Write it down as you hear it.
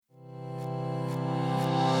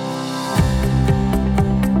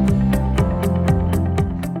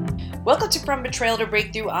From Betrayal to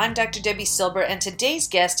Breakthrough. I'm Dr. Debbie Silber, and today's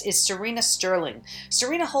guest is Serena Sterling.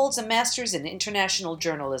 Serena holds a master's in international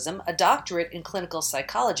journalism, a doctorate in clinical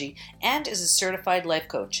psychology, and is a certified life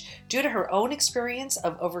coach. Due to her own experience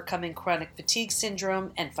of overcoming chronic fatigue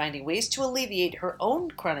syndrome and finding ways to alleviate her own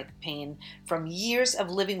chronic pain from years of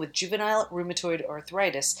living with juvenile rheumatoid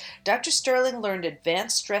arthritis, Dr. Sterling learned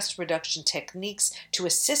advanced stress reduction techniques to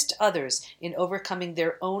assist others in overcoming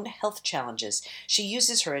their own health challenges. She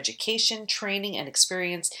uses her education, training, and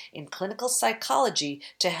experience in clinical psychology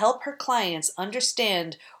to help her clients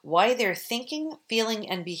understand why they're thinking, feeling,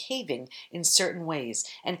 and behaving in certain ways,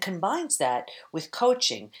 and combines that with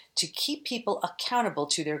coaching to keep people accountable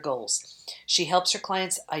to their goals. She helps her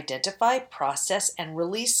clients identify, process, and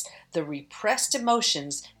release the repressed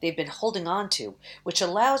emotions they've been holding on to, which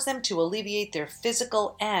allows them to alleviate their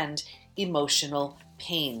physical and emotional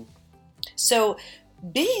pain. So,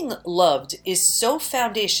 being loved is so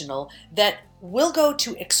foundational that we'll go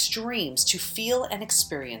to extremes to feel and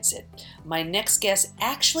experience it. My next guest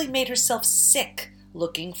actually made herself sick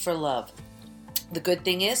looking for love. The good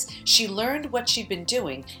thing is, she learned what she'd been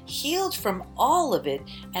doing, healed from all of it,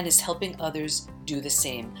 and is helping others do the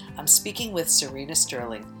same. I'm speaking with Serena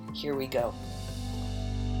Sterling. Here we go.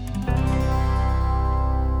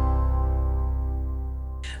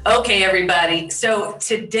 Okay, everybody. So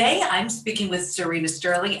today I'm speaking with Serena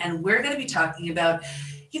Sterling, and we're going to be talking about,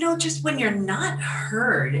 just when you're not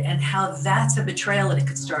heard and how that's a betrayal, and it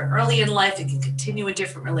could start early in life, it can continue in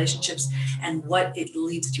different relationships, and what it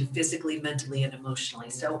leads to physically, mentally, and emotionally.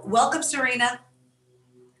 So welcome, Serena.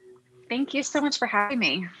 Thank you so much for having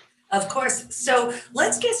me. Of course. So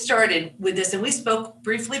let's get started with this. And we spoke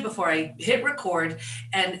briefly before I hit record,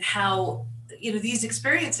 and how these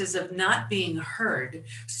experiences of not being heard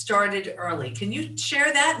started early. Can you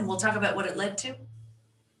share that, and we'll talk about what it led to?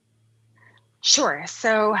 Sure.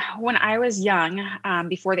 So when I was young,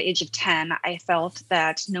 before the age of 10, I felt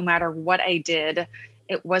that no matter what I did,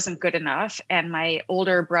 it wasn't good enough. And my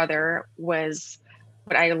older brother was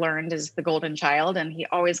what I learned is the golden child, and he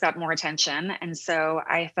always got more attention. And so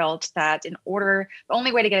I felt that the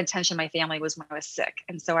only way to get attention in my family was when I was sick.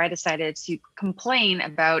 And so I decided to complain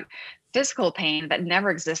about physical pain that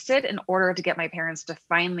never existed in order to get my parents to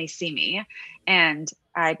finally see me. And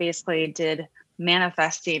I basically did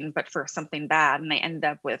manifesting, but for something bad. And I ended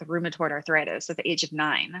up with rheumatoid arthritis at the age of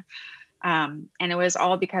 9. And it was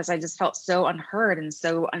all because I just felt so unheard and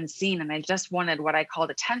so unseen. And I just wanted what I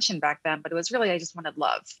called attention back then, but it was really, I just wanted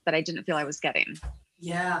love that I didn't feel I was getting.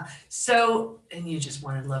 Yeah. So, and you just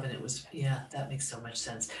wanted love, and it was, that makes so much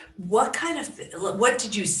sense. What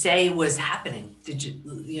did you say was happening? Did you,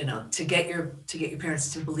 to get your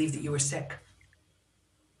parents to believe that you were sick?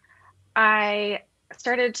 I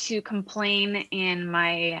started to complain in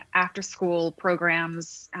my after school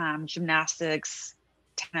programs, gymnastics,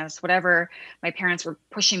 tennis, whatever my parents were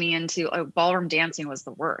pushing me into. Ballroom dancing was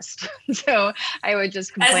the worst. So I would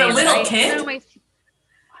just complain. As a little kid?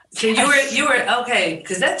 So you were okay,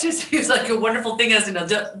 because that just seems like a wonderful thing as an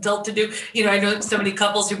adult to do. I know so many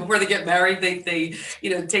couples who, before they get married, they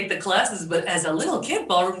take the classes, but as a little kid,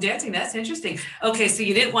 ballroom dancing, that's interesting. Okay, so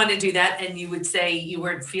you didn't want to do that, and you would say you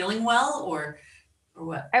weren't feeling well, or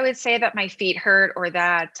what? I would say that my feet hurt, or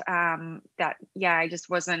that I just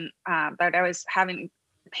wasn't, that I was having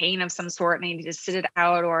pain of some sort and I needed to sit it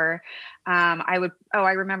out, or I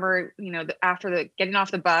remember, after getting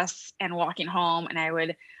off the bus and walking home, and I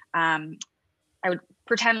would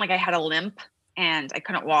pretend like I had a limp and I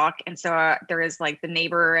couldn't walk. And so there is like the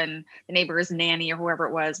neighbor, and the neighbor's nanny or whoever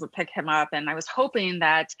it was would pick him up. And I was hoping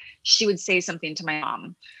that she would say something to my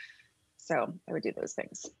mom. So I would do those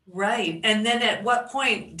things. Right. And then at what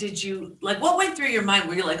point did you, what went through your mind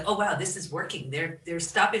where you're like, oh, wow, this is working. They're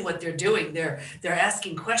stopping what they're doing. They're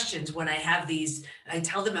asking questions when I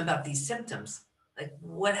tell them about these symptoms. Like,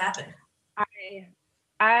 what happened?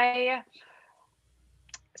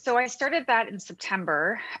 So I started that in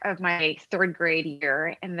September of my 3rd grade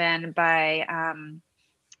year. And then my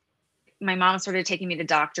mom started taking me to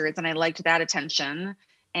doctors, and I liked that attention.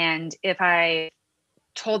 And if I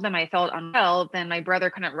told them I felt unwell, then my brother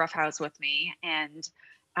couldn't roughhouse with me. And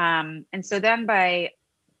so then by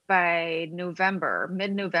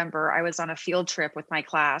mid-November, I was on a field trip with my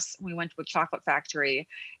class. We went to a chocolate factory,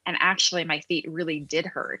 and actually my feet really did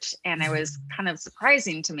hurt. And it was kind of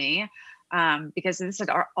surprising to me, because this had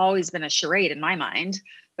always been a charade in my mind,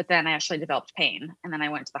 but then I actually developed pain, and then I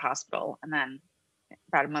went to the hospital, and then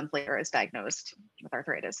about a month later I was diagnosed with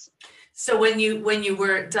arthritis. So when you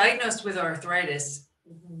were diagnosed with arthritis,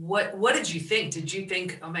 what did you think? Did you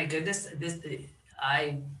think, oh my goodness,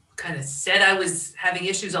 I kind of said I was having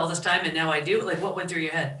issues all this time, and now I do? Like, what went through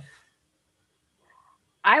your head?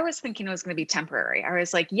 I was thinking it was going to be temporary. I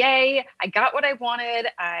was like, yay, I got what I wanted.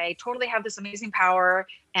 I totally have this amazing power,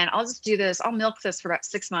 and I'll just do this. I'll milk this for about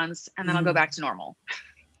 6 months, and then I'll go back to normal.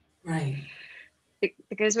 Right.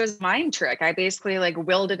 Because it was a mind trick. I basically like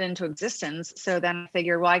willed it into existence. So then I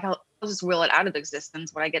figured, well, I'll just will it out of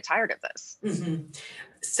existence when I get tired of this. Mm-hmm.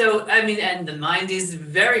 So, I mean, and the mind is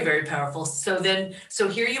very, very powerful. So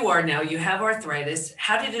here you are now, you have arthritis.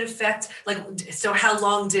 How did it affect, like, so how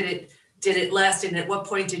long did it last? And at what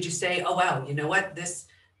point did you say, oh, wow, you know what,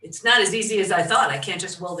 it's not as easy as I thought. I can't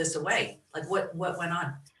just will this away. Like what went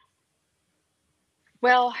on?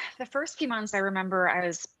 Well, the first few months I remember I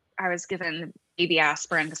was given baby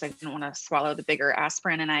aspirin because I didn't want to swallow the bigger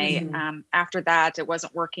aspirin. And after that, it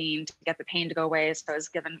wasn't working to get the pain to go away. So I was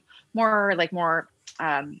given more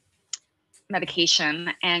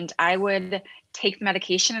medication, and I would take the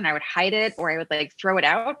medication and I would hide it, or I would like throw it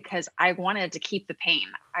out because I wanted to keep the pain.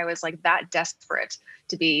 I was like that desperate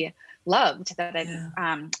to be loved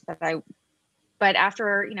but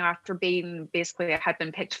after being basically, I had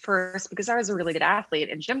been picked first because I was a really good athlete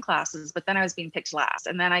in gym classes, but then I was being picked last,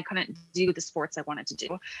 and then I couldn't do the sports I wanted to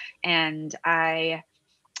do. And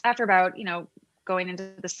after about, going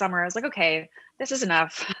into the summer, I was like, okay, this is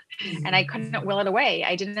enough. And I couldn't will it away.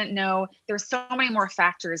 I didn't know there's so many more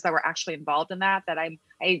factors that were actually involved in that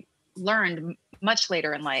I learned much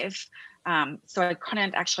later in life. So I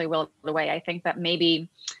couldn't actually will it away. I think that maybe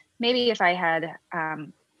if I had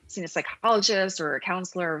seen a psychologist or a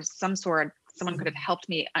counselor of some sort, someone could have helped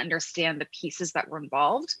me understand the pieces that were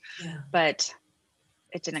involved, but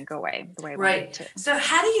it didn't go away the way I wanted it to. So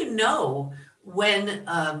how do you know when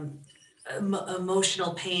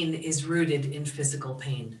emotional pain is rooted in physical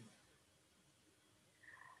pain?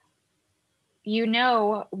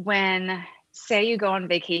 When, say, you go on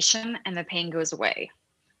vacation and the pain goes away,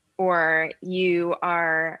 or you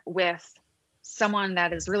are with someone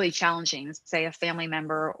that is really challenging, say a family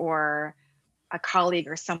member or a colleague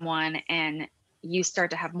or someone, and you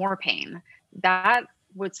start to have more pain, that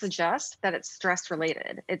would suggest that it's stress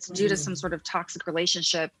related. It's due to some sort of toxic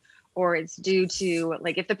relationship, or it's due to,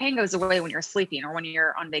 like, if the pain goes away when you're sleeping or when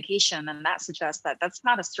you're on vacation, then that suggests that that's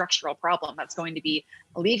not a structural problem that's going to be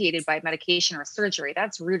alleviated by medication or surgery.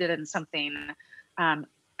 That's rooted in something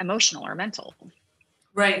emotional or mental.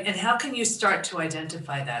 Right. And how can you start to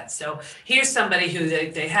identify that? So here's somebody who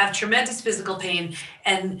they have tremendous physical pain,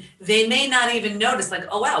 and they may not even notice, like,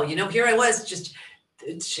 oh, wow, here I was just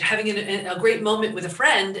having a great moment with a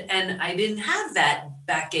friend, and I didn't have that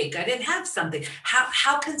backache. I didn't have something.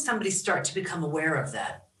 How can somebody start to become aware of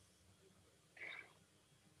that?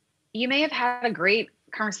 You may have had a great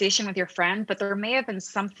conversation with your friend, but there may have been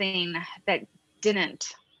something that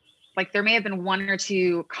didn't. Like, there may have been one or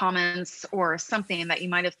two comments or something that you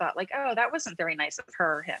might have thought, like, oh, that wasn't very nice of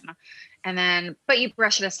her or him. And then, but you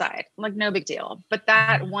brush it aside, like, no big deal. But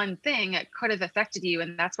that one thing, it could have affected you.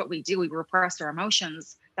 And that's what we do. We repress our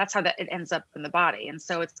emotions. That's how it ends up in the body. And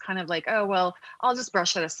so it's kind of like, oh, well, I'll just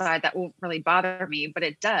brush it aside. That won't really bother me. But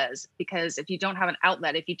it does, because if you don't have an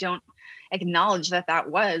outlet, if you don't acknowledge that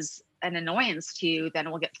was an annoyance to you, then it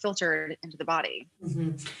will get filtered into the body.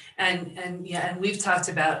 And we've talked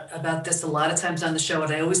about this a lot of times on the show,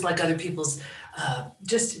 and I always like other people's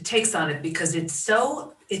just takes on it, because it's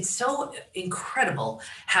so incredible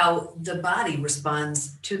how the body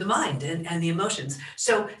responds to the mind and the emotions.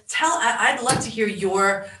 So I'd love to hear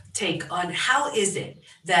your take on how is it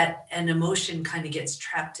that an emotion kind of gets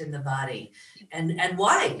trapped in the body, and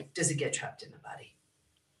why does it get trapped in the body?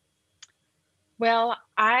 Well,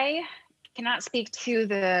 I cannot speak to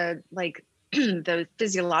the the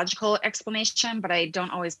physiological explanation, but I don't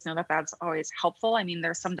always know that that's always helpful. I mean,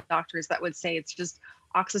 there's some doctors that would say it's just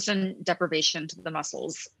oxygen deprivation to the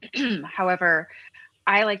muscles. However,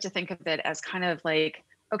 I like to think of it as kind of like,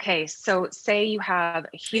 okay, so say you have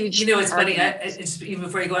a huge... it's funny, even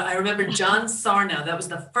before you go on, I remember John Sarno. That was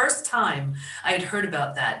the first time I had heard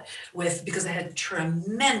about that, because I had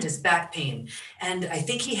tremendous back pain. And I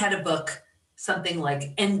think he had a book, something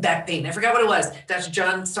like End Back Pain. I forgot what it was, Dr.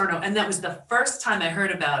 John Sarno. And that was the first time I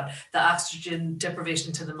heard about the oxygen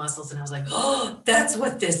deprivation to the muscles. And I was like, oh, that's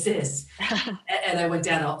what this is. And I went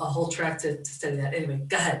down a whole track to study that. Anyway,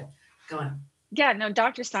 go ahead. Go on. Yeah, no,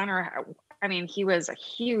 Dr. Sarno, I mean, he was a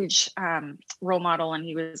huge role model, and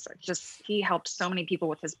he helped so many people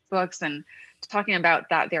with his books and talking about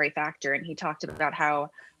that very factor. And he talked about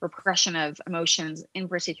how repression of emotions, in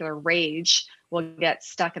particular rage, will get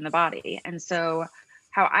stuck in the body. And so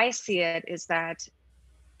how I see it is that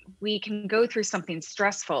we can go through something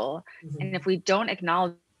stressful, and if we don't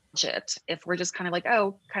acknowledge it, if we're just kind of like,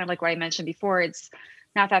 oh, kind of like what I mentioned before, it's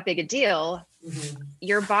not that big a deal,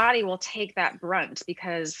 your body will take that brunt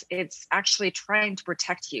because it's actually trying to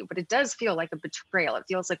protect you. But it does feel like a betrayal. It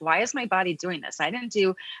feels like, why is my body doing this? I didn't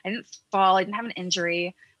fall, I didn't have an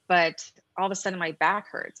injury, but all of a sudden my back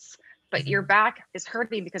hurts. But your back is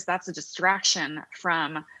hurting because that's a distraction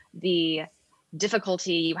from the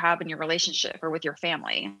difficulty you have in your relationship or with your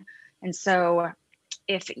family. And so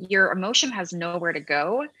if your emotion has nowhere to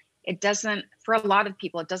go, it doesn't, for a lot of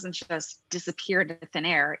people, it doesn't just disappear into thin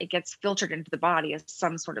air. It gets filtered into the body as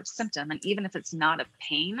some sort of symptom. And even if it's not a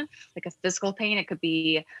pain, like a physical pain, it could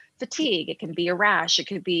be fatigue, it can be a rash, it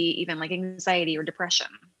could be even like anxiety or depression.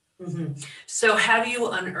 So how do you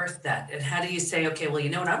unearth that? And how do you say, okay, well,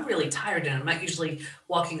 you know what, I'm really tired and I'm not usually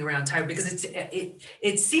walking around tired, because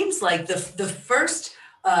it seems like the first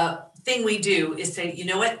thing we do is say, you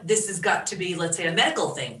know what, this has got to be, let's say, a medical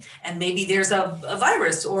thing. And maybe there's a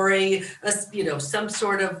virus or a some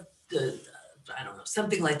sort of, I don't know,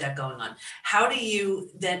 something like that going on. How do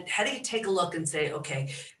you take a look and say,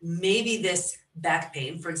 okay, maybe this back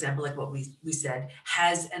pain, for example, like what we said,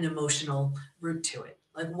 has an emotional root to it?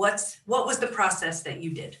 Like what was the process that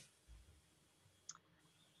you did?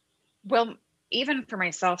 Well, even for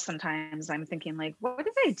myself, sometimes I'm thinking like, what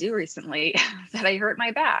did I do recently that I hurt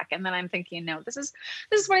my back? And then I'm thinking, no, this is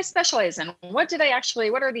what I specialize in. What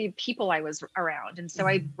are the people I was around? And so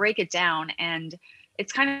I break it down, and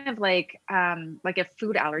it's kind of like a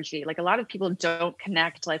food allergy. Like a lot of people don't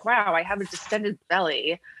connect like, wow, I have a distended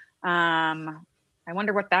belly. I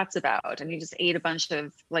wonder what that's about. And you just ate a bunch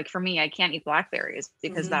of, like, for me, I can't eat blackberries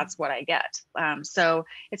because that's what I get. So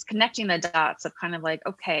it's connecting the dots of kind of like,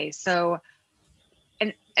 okay, so,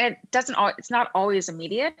 and it's not always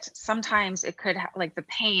immediate. Sometimes it could like the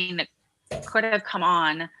pain could have come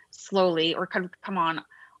on slowly or could have come on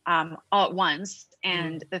all at once.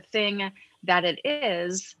 And the thing that it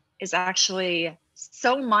is actually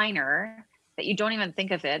so minor that you don't even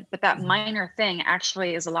think of it, but that minor thing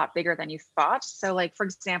actually is a lot bigger than you thought. So like, for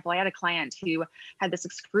example, I had a client who had this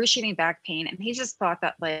excruciating back pain, and he just thought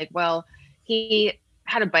that like, well, he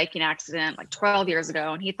had a biking accident like 12 years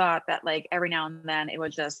ago, and he thought that like every now and then it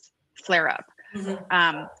would just flare up.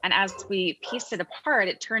 And as we pieced it apart,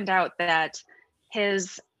 it turned out that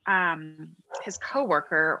his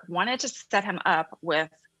coworker wanted to set him up with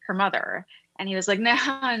her mother. And he was like, no,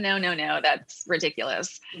 that's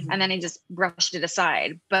ridiculous. And then he just brushed it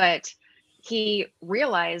aside. But he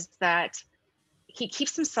realized that he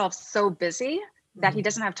keeps himself so busy that he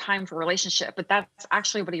doesn't have time for a relationship, but that's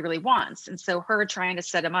actually what he really wants. And so her trying to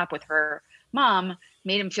set him up with her mom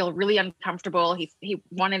made him feel really uncomfortable. He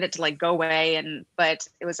wanted it to like go away, but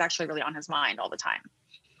it was actually really on his mind all the time.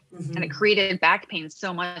 And it created back pain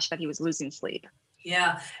so much that he was losing sleep.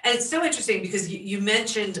 Yeah. And it's so interesting because you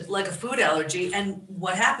mentioned like a food allergy, and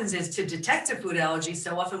what happens is, to detect a food allergy,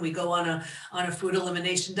 so often we go on a food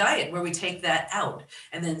elimination diet where we take that out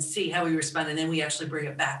and then see how we respond. And then we actually bring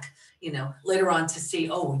it back, later on to see,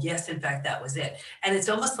 oh yes, in fact, that was it. And it's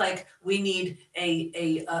almost like we need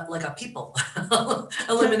a like a people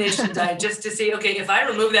elimination diet just to see, okay, if I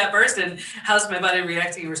remove that person, how's my body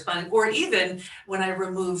reacting and responding? Or even when I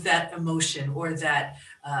remove that emotion or that,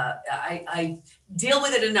 I deal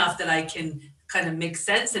with it enough that I can kind of make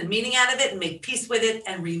sense and meaning out of it and make peace with it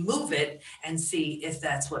and remove it and see if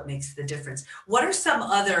that's what makes the difference. What are some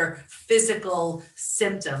other physical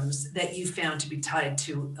symptoms that you found to be tied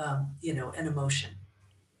to, an emotion?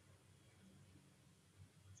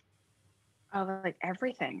 Oh, like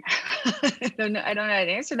everything. I don't know how to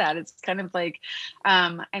answer that. It's kind of like,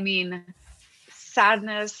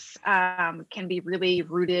 sadness can be really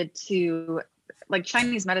rooted to, like,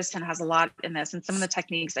 Chinese medicine has a lot in this, and some of the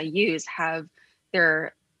techniques I use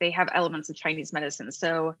they have elements of Chinese medicine.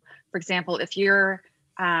 So, for example, if you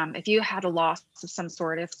had a loss of some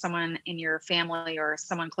sort, if someone in your family or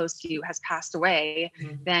someone close to you has passed away,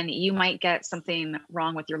 then you might get something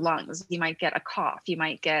wrong with your lungs. You might get a cough. You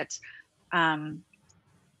might get,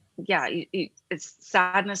 it's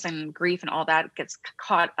sadness and grief and all that gets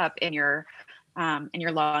caught up in your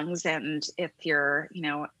lungs. And if your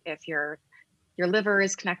liver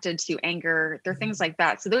is connected to anger, there are things like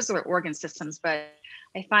that. So those are organ systems. But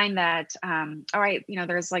I find that,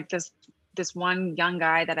 there's like this one young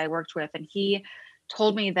guy that I worked with, and he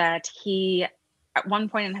told me that he, at one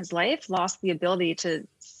point in his life, lost the ability to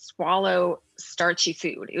swallow starchy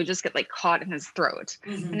food. It would just get like caught in his throat.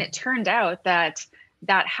 And it turned out that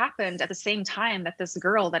happened at the same time that this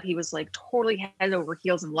girl that he was like totally head over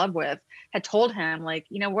heels in love with had told him, like,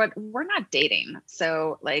 you know what, we're not dating.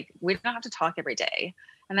 So like, we don't have to talk every day.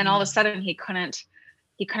 And then all of a sudden he couldn't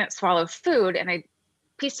swallow food. And I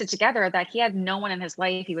pieced it together that he had no one in his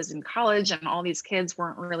life. He was in college and all these kids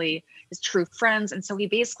weren't really his true friends. And so he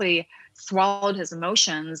basically swallowed his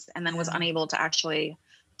emotions and then was unable to actually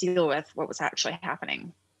deal with what was actually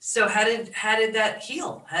happening. So how did that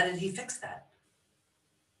heal? How did he fix that?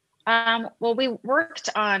 Well, we worked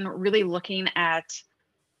on really looking at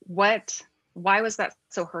why was that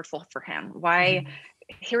so hurtful for him? Why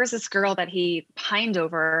here was this girl that he pined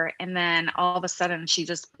over, and then all of a sudden she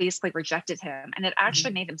just basically rejected him, and it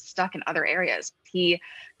actually made him stuck in other areas. He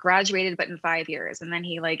graduated, but in 5 years, and then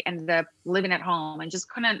he like ended up living at home and just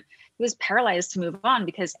couldn't. He was paralyzed to move on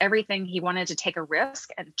because everything he wanted to take a risk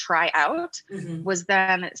and try out was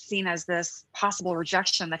then seen as this possible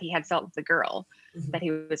rejection that he had felt with the girl that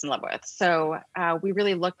he was in love with. So we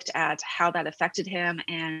really looked at how that affected him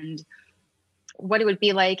and what it would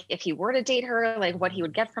be like if he were to date her, like what he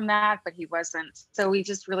would get from that, but he wasn't. So we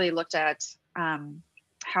just really looked at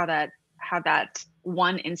how that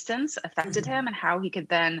one instance affected him and how he could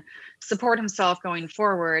then support himself going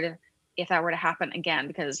forward if that were to happen again,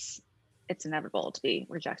 because it's inevitable to be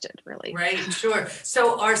rejected, really. Right, sure.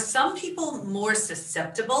 So are some people more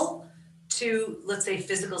susceptible to, let's say,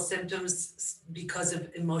 physical symptoms because of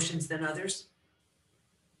emotions than others?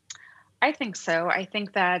 I think so. I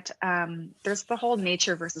think that there's the whole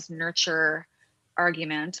nature versus nurture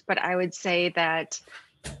argument, but I would say that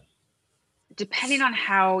depending on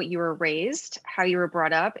how you were raised, how you were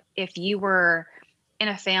brought up, if you were in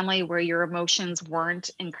a family where your emotions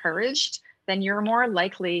weren't encouraged, then you're more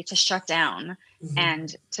likely to shut down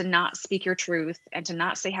and to not speak your truth and to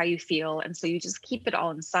not say how you feel. And so you just keep it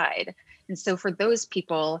all inside. And so for those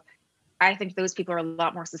people, I think those people are a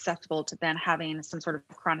lot more susceptible to then having some sort of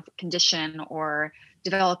chronic condition or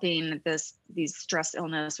developing these stress,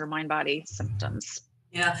 illness, or mind-body symptoms.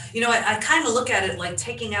 Yeah, I kind of look at it like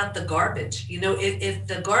taking out the garbage. If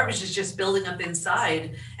the garbage is just building up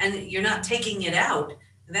inside and you're not taking it out,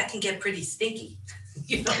 that can get pretty stinky.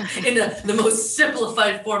 In the most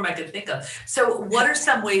simplified form I could think of. So what are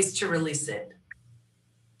some ways to release it?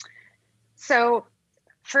 So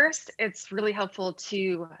first, it's really helpful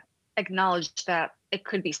to acknowledge that it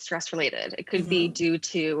could be stress related. It could be due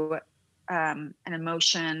to an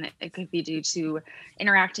emotion. It could be due to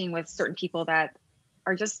interacting with certain people that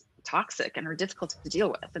are just toxic and are difficult to deal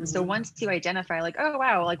with. And so once you identify like, oh,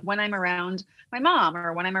 wow, like when I'm around my mom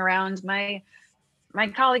or when I'm around my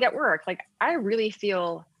colleague at work, like I really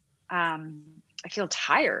feel, I feel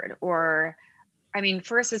tired. Or,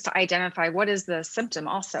 first is to identify what is the symptom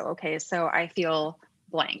also. Okay, so I feel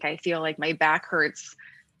blank. I feel like my back hurts.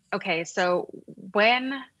 Okay, so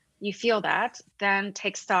when you feel that, then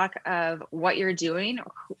take stock of what you're doing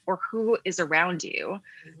or who is around you.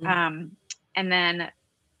 And then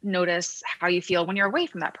notice how you feel when you're away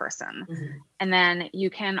from that person. And then you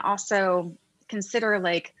can also consider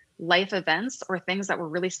like life events or things that were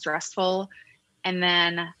really stressful. And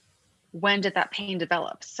then when did that pain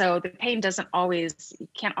develop? So the pain you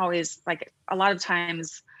can't always, like a lot of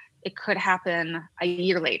times it could happen a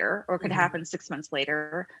year later or it could happen 6 months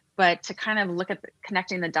later, but to kind of look at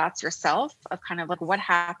connecting the dots yourself of kind of like what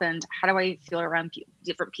happened, how do I feel around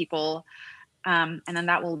different people? And then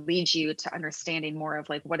that will lead you to understanding more of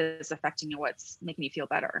like what is affecting you, what's making you feel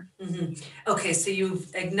better. Okay, so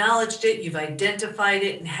you've acknowledged it, you've identified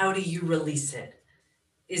it, and how do you release it?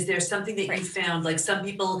 Is there something that you found, like some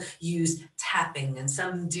people use tapping and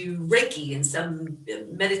some do Reiki and some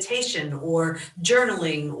meditation or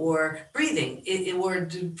journaling or breathing or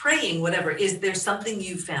praying, whatever. Is there something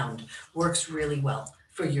you found works really well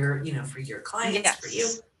for your clients, for you?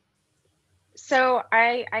 So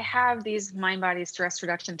I have these mind-body stress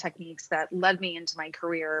reduction techniques that led me into my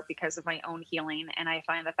career because of my own healing. And I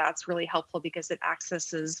find that that's really helpful because it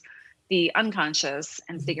accesses the unconscious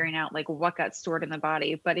and figuring out like what got stored in the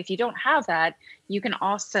body. But if you don't have that, you can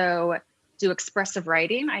also do expressive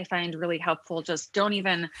writing. I find really helpful. Just don't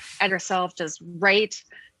even edit yourself, just write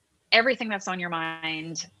everything that's on your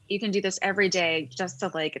mind. You can do this every day just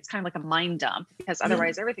to like, it's kind of like a mind dump because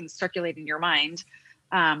otherwise everything's circulating in your mind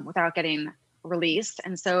without getting released.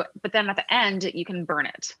 And so, but then at the end, you can burn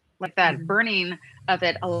it. Like that burning of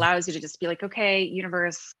it allows you to just be like, okay,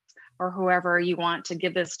 universe, or whoever you want to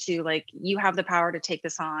give this to, like you have the power to take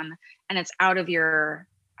this on and it's out of your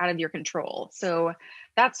control. So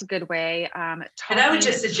that's a good way. And I would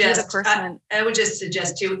just suggest,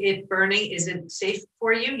 too, if burning isn't safe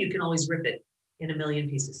for you, you can always rip it in a million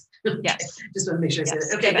pieces. Yes. Just want to make sure I say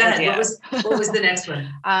that. Okay, go ahead. What was the next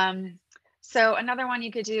one? So another one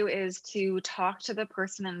you could do is to talk to the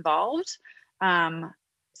person involved.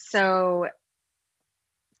 So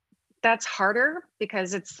That's harder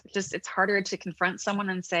because it's harder to confront someone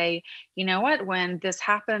and say, you know what, when this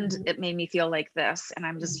happened, Mhm. it made me feel like this. And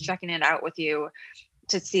I'm just Mhm. checking it out with you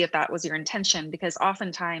to see if that was your intention. Because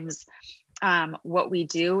oftentimes, what we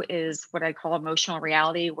do is what I call emotional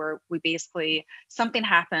reality, where we basically something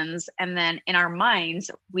happens, and then in our minds,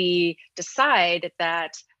 we decide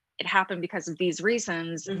that it happened because of these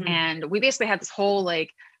reasons. Mhm. And we basically have this whole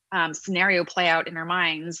like scenario play out in our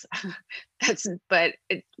minds.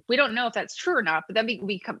 We don't know if that's true or not, but then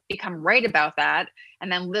become right about that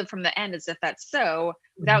and then live from the end as if that's so,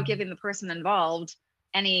 without Mhm. giving the person involved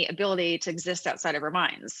any ability to exist outside of our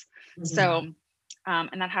minds. Mhm. So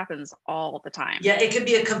and that happens all the time. Yeah, it could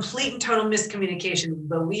be a complete and total miscommunication,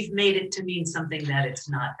 but we've made it to mean something that it's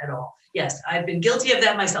not at all. Yes, I've been guilty of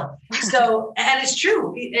that myself. So, and it's true.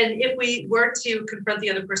 And if we were to confront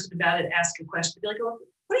the other person about it, ask a question, be like, "Oh,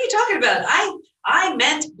 what are you talking about? I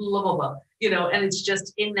meant blah blah blah." And it's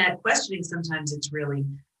just in that questioning. Sometimes it's really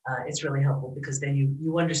helpful because then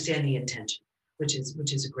you understand the intention, which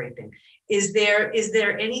is a great thing. Is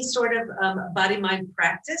there any sort of body mind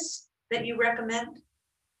practice that you recommend?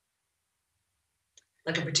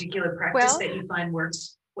 Like a particular practice Well, that you find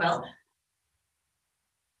works well?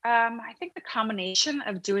 I think the combination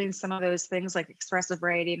of doing some of those things like expressive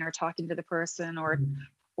writing or talking to the person, Mhm.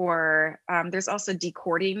 or there's also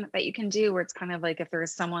decording that you can do, where it's kind of like if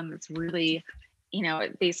there's someone that's really,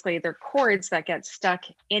 basically they're chords that get stuck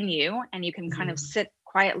in you, and you can kind of Mhm. sit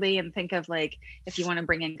quietly and think of like if you want to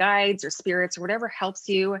bring in guides or spirits or whatever helps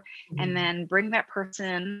you, and Mhm. then bring that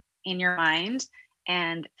person in your mind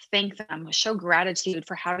and thank them, show gratitude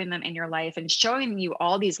for having them in your life and showing you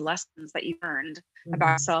all these lessons that you learned about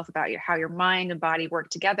Mhm. yourself, about how your mind and body work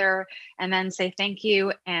together, and then say thank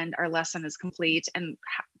you and our lesson is complete, and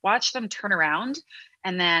watch them turn around,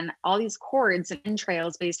 and then all these cords and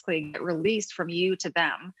entrails basically get released from you to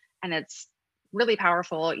them, and it's really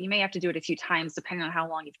powerful. You may have to do it a few times depending on how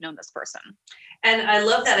long you've known this person. And I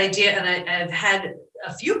love that idea. And I've had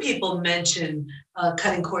a few people mention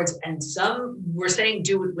cutting cords, and some were saying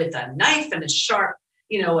do it with a knife and a sharp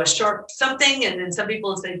something. And then some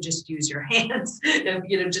people say just use your hands,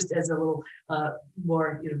 just as a little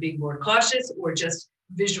more, being more cautious, or just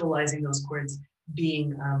visualizing those cords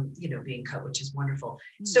being cut, which is wonderful.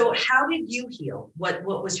 So, Mm. how did you heal? What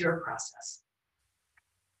was your process?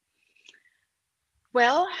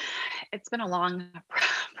 Well, it's been a long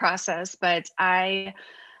process, but I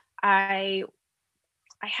I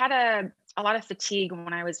had a lot of fatigue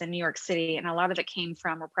when I was in New York City, and a lot of it came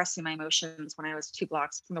from repressing my emotions when I was 2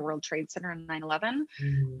 blocks from the World Trade Center in 9/11.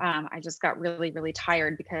 Mhm. I just got really, really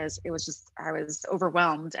tired because I was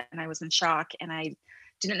overwhelmed and I was in shock, and I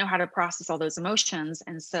didn't know how to process all those emotions.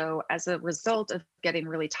 And so, as a result of getting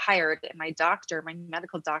really tired, and my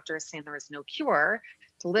medical doctor, is saying there is no cure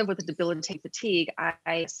to live with the debilitating fatigue,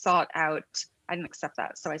 I sought out, I didn't accept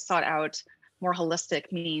that. So, I sought out more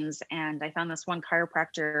holistic means. And I found this one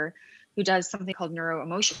chiropractor who does something called neuro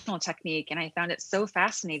emotional technique. And I found it so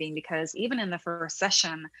fascinating because even in the first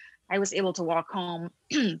session, I was able to walk home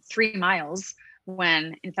 3 miles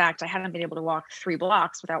when, in fact, I hadn't been able to walk 3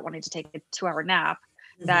 blocks without wanting to take a 2 hour nap.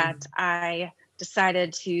 That Mhm. I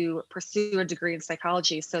decided to pursue a degree in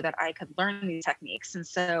psychology so that I could learn these techniques. And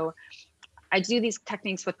so I do these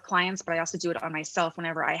techniques with clients, but I also do it on myself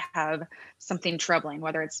whenever I have something troubling,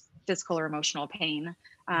 whether it's physical or emotional pain.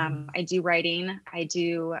 Mhm. I do writing. I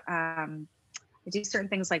do certain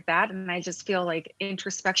things like that, and I just feel like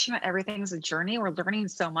introspection. Everything's a journey. We're learning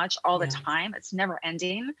so much all the Yeah. time. It's never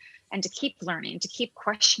ending, and to keep learning, to keep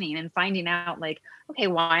questioning and finding out, like, okay,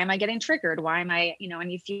 why am I getting triggered? Why am I,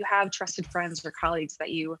 and if you have trusted friends or colleagues that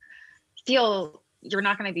you feel you're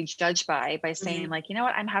not going to be judged by saying Mhm. like, you know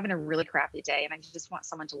what, I'm having a really crappy day and I just want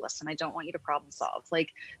someone to listen. I don't want you to problem solve.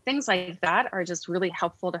 Like things like that are just really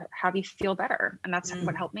helpful to have you feel better. And that's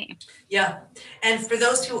what Mm. helped me. Yeah. And for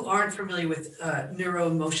those who aren't familiar with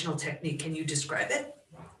neuro-emotional technique, can you describe it?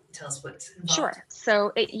 Tell us what's involved. Sure.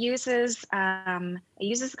 So it uses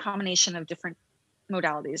a combination of different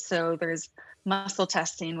modalities. So there's muscle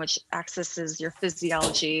testing, which accesses your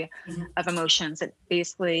physiology Mhm. of emotions. It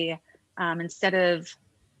basically, instead of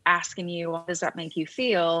asking you, what does that make you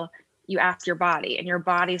feel? You ask your body, and your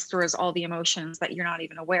body stores all the emotions that you're not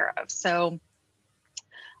even aware of. So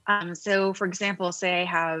for example, say I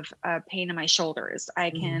have pain in my shoulders,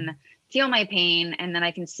 I Mhm. can feel my pain, and then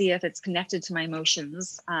I can see if it's connected to my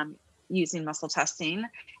emotions using muscle testing,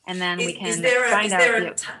 and then we Is can there a find is out there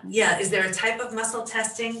the. a yeah, is there a type of muscle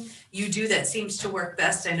testing you do that seems to work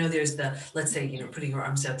best? I know there's let's say, putting your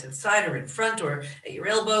arms out to the side or in front or at your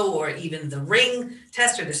elbow, or even the ring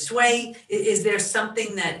test or the sway. Is there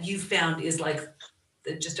something that you found is like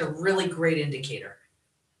just a really great indicator?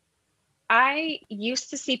 I used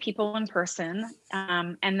to see people in person.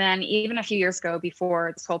 And then even a few years ago,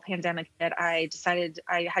 before this whole pandemic hit, I decided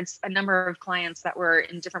I had a number of clients that were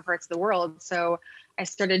in different parts of the world. So I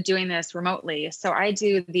started doing this remotely. So I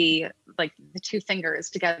do the two fingers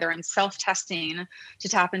together and self-testing to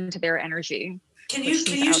tap into their energy. Can you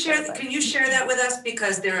share that with us?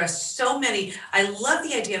 Because there are so many. I love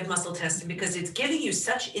the idea of muscle testing because it's giving you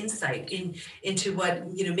such insight into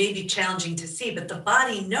what may be challenging to see, but the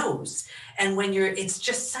body knows. And when it's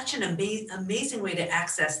just such an amazing way to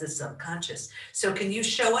access the subconscious. So can you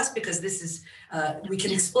show us? Because this is we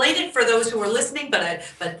can explain it for those who are listening, but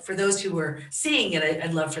for those who are seeing it,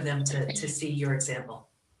 I'd love for them to see your example.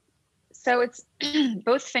 So it's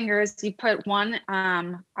both fingers. You put one.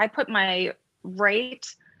 I put my right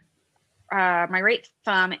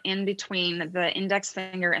thumb in between the index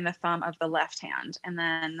finger and the thumb of the left hand, and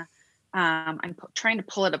then I'm trying to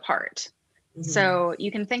pull it apart. Mm-hmm. So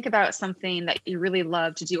you can think about something that you really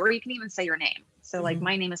love to do, or you can even say your name. So like,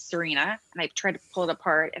 my name is Serena, and I try to pull it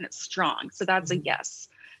apart, and it's strong. So that's a yes.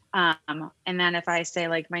 And then if I say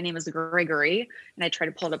like, my name is Gregory, and I try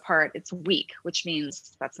to pull it apart, it's weak, which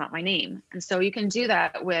means that's not my name. And so you can do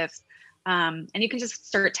that with and you can just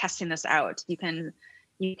start testing this out. You can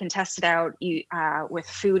test it out with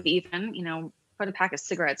food, even, put a pack of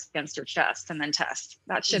cigarettes against your chest and then test.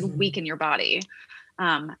 That should weaken your body.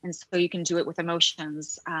 And so you can do it with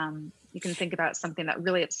emotions. You can think about something that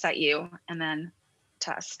really upset you and then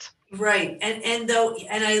test. Right. And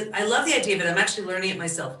I love the idea of it. I'm actually learning it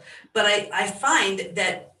myself, but I find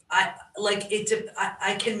that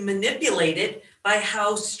I can manipulate it by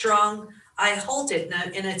how strong I hold it.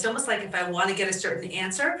 And it's almost like if I want to get a certain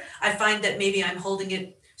answer, I find that maybe I'm holding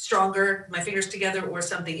it stronger, my fingers together or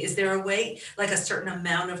something. Is there a way, like a certain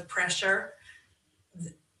amount of pressure?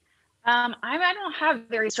 I don't have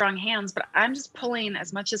very strong hands, but I'm just pulling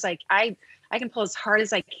as much as I can pull as hard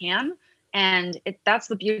as I can. And that's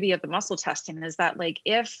the beauty of the muscle testing, is that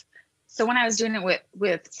when I was doing it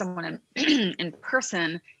with someone in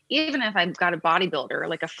person, even if I've got a bodybuilder,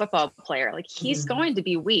 like a football player, he's going to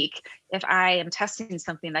be weak if I am testing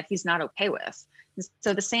something that he's not okay with. And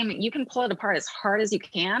so the same, you can pull it apart as hard as you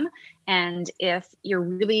can. And if you're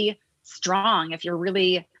really strong, if you're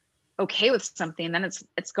really okay with something, then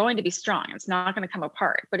it's going to be strong. It's not going to come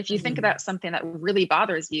apart. But if you think about something that really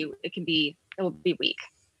bothers you, it will be weak.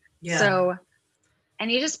 Yeah. So,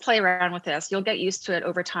 and you just play around with this. You'll get used to it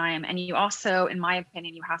over time. And you also, in my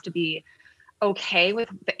opinion, you have to be okay with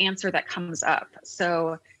the answer that comes up.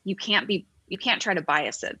 So you can't try to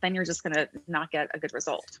bias it. Then you're just going to not get a good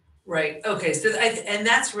result. Right. Okay. So,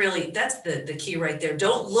 that's the key right there.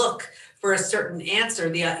 Don't look for a certain answer,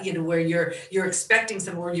 where you're expecting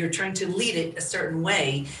something, or you're trying to lead it a certain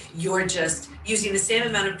way. You're just using the same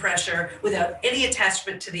amount of pressure without any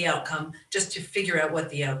attachment to the outcome, just to figure out what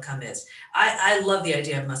the outcome is. I love the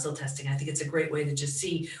idea of muscle testing. I think it's a great way to just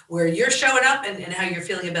see where you're showing up and how you're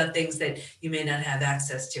feeling about things that you may not have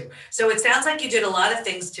access to. So it sounds like you did a lot of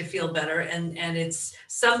things to feel better, and it's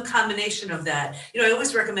some combination of that. I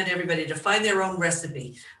always recommend everybody to find their own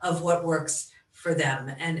recipe of what works for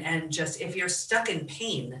them, and just, if you're stuck in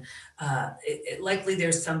pain, likely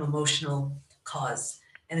there's some emotional cause,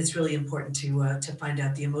 and it's really important to find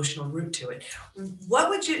out the emotional root to it.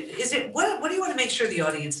 What do you want to make sure the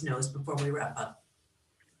audience knows before we wrap up?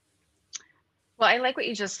 Well, I like what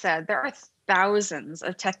you just said. There are thousands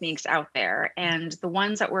of techniques out there, and the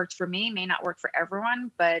ones that worked for me may not work for everyone,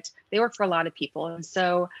 but they work for a lot of people. And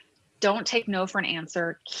so don't take no for an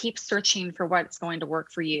answer. Keep searching for what's going to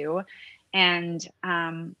work for you. And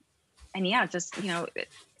yeah, just,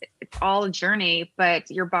 it's all a journey, but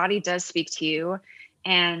your body does speak to you,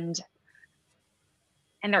 and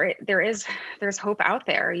there's hope out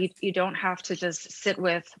there. You don't have to just sit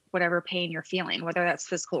with whatever pain you're feeling, whether that's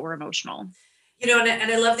physical or emotional. And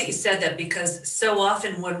I love that you said that, because so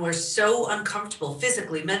often when we're so uncomfortable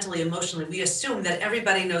physically, mentally, emotionally, we assume that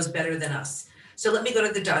everybody knows better than us. So let me go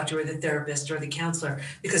to the doctor or the therapist or the counselor,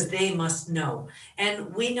 because they must know.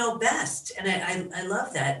 And we know best. And I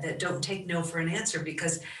love that don't take no for an answer,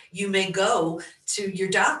 because you may go to your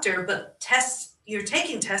doctor, but you're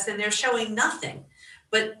taking tests and they're showing nothing.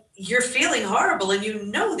 But you're feeling horrible,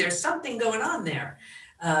 and there's something going on there.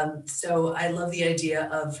 So I love the idea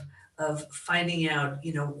of finding out,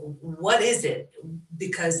 what is it?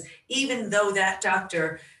 Because even though that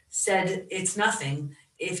doctor said it's nothing,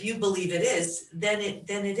 if you believe it is, then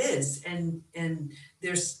it is. And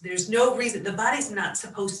there's no reason. The body's not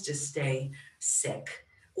supposed to stay sick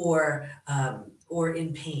or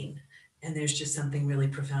in pain. And there's just something really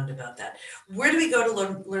profound about that. Where do we go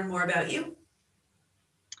to learn more about you?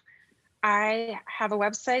 I have a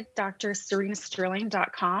website,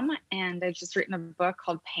 drserenasterling.com, and I've just written a book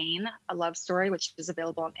called Pain, a Love Story, which is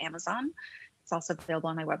available on Amazon. It's also available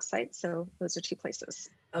on my website. So those are two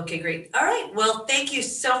places. Okay, great. All right. Well, thank you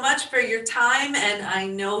so much for your time. And I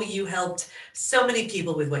know you helped so many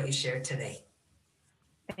people with what you shared today.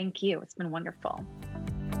 Thank you. It's been wonderful.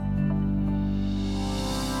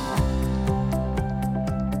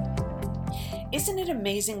 Isn't it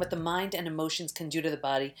amazing what the mind and emotions can do to the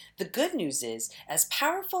body? The good news is, as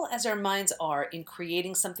powerful as our minds are in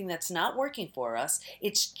creating something that's not working for us,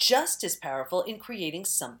 it's just as powerful in creating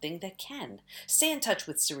something that can. Stay in touch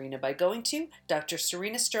with Serena by going to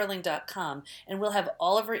drserenasterling.com, and we'll have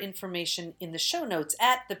all of her information in the show notes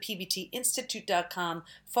at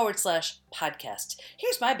thepbtinstitute.com/podcast.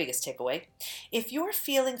 Here's my biggest takeaway. If you're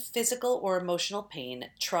feeling physical or emotional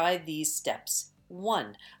pain, try these steps.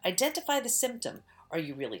 1. Identify the symptom. Are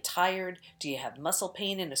you really tired? Do you have muscle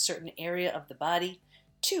pain in a certain area of the body?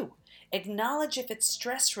 2. Acknowledge if it's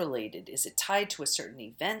stress related. Is it tied to a certain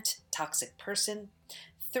event, toxic person?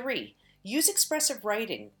 3. Use expressive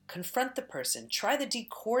writing. Confront the person. Try the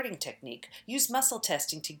decording technique. Use muscle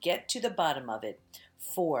testing to get to the bottom of it.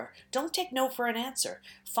 4. Don't take no for an answer.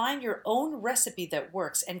 Find your own recipe that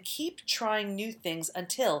works and keep trying new things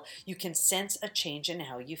until you can sense a change in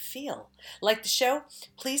how you feel. Like the show?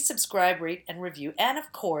 Please subscribe, rate, and review. And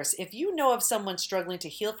of course, if you know of someone struggling to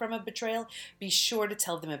heal from a betrayal, be sure to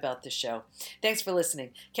tell them about the show. Thanks for listening.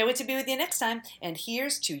 Can't wait to be with you next time. And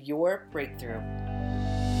here's to your breakthrough.